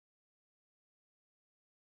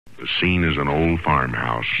The scene is an old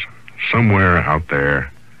farmhouse somewhere out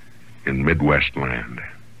there in Midwest land.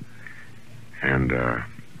 And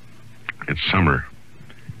it's summer.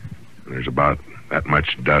 There's about that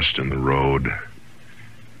much dust in the road.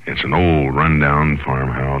 It's an old, rundown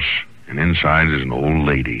farmhouse, and inside is an old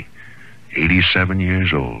lady, 87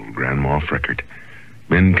 years old, Grandma Frickert,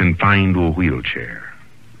 been confined to a wheelchair.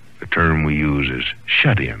 The term we use is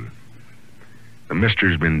shut-in. The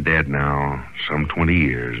mister's been dead now some 20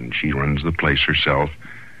 years, and she runs the place herself,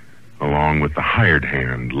 along with the hired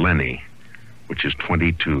hand, Lenny, which is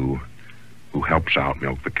 22, who helps out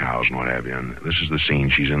milk the cows and what have you. And this is the scene.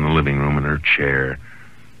 She's in the living room in her chair,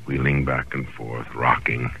 wheeling back and forth,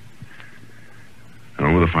 rocking. And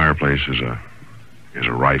over the fireplace is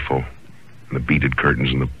a rifle, and the beaded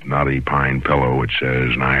curtains and the knotty pine pillow, which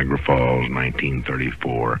says Niagara Falls,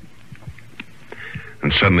 1934.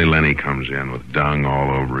 And suddenly Lenny comes in with dung all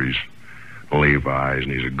over his Levi's,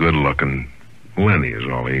 and he's a good-looking Lenny is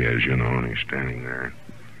all he is, you know, and he's standing there.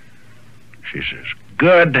 She says,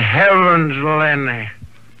 "Good heavens, Lenny.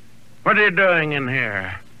 What are you doing in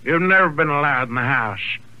here? You've never been allowed in the house.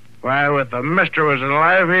 Why, if the mister was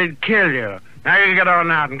alive, he'd kill you. Now you get on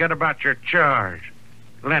out and get about your chores.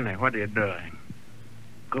 Lenny, what are you doing?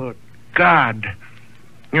 Good God.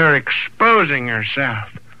 You're exposing yourself.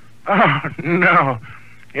 Oh, no.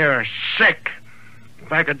 You're sick.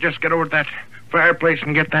 If I could just get over to that fireplace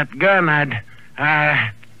and get that gun,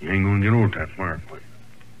 You ain't gonna get over to that fireplace.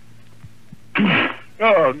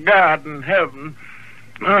 Oh, God in heaven.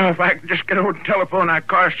 Oh, if I could just get over the telephone, I'd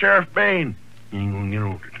call Sheriff Bain. You ain't gonna get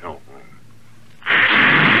over the telephone.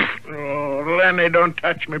 Oh, Lenny, don't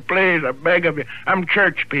touch me, please. I beg of you. I'm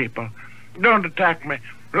church people. Don't attack me.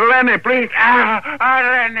 Lenny, please.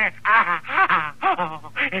 Lenny.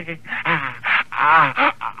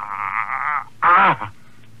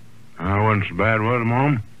 That wasn't so bad, was it,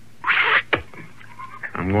 Mom?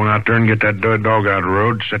 I'm going out there and get that dead dog out of the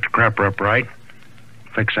road, set the crapper up right,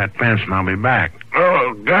 fix that fence, and I'll be back.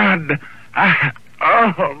 Oh, God.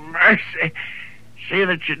 Oh, mercy. See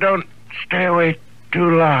that you don't stay away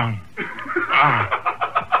too long.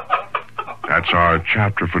 That's our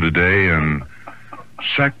chapter for today, and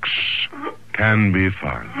sex can be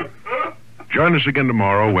fun. Join us again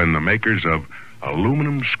tomorrow when the makers of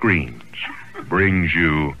aluminum screens brings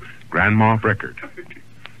you Grandma Frickert,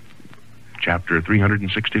 Chapter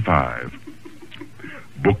 365,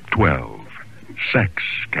 Book 12, Sex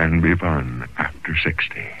Can Be Fun After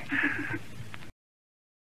 60.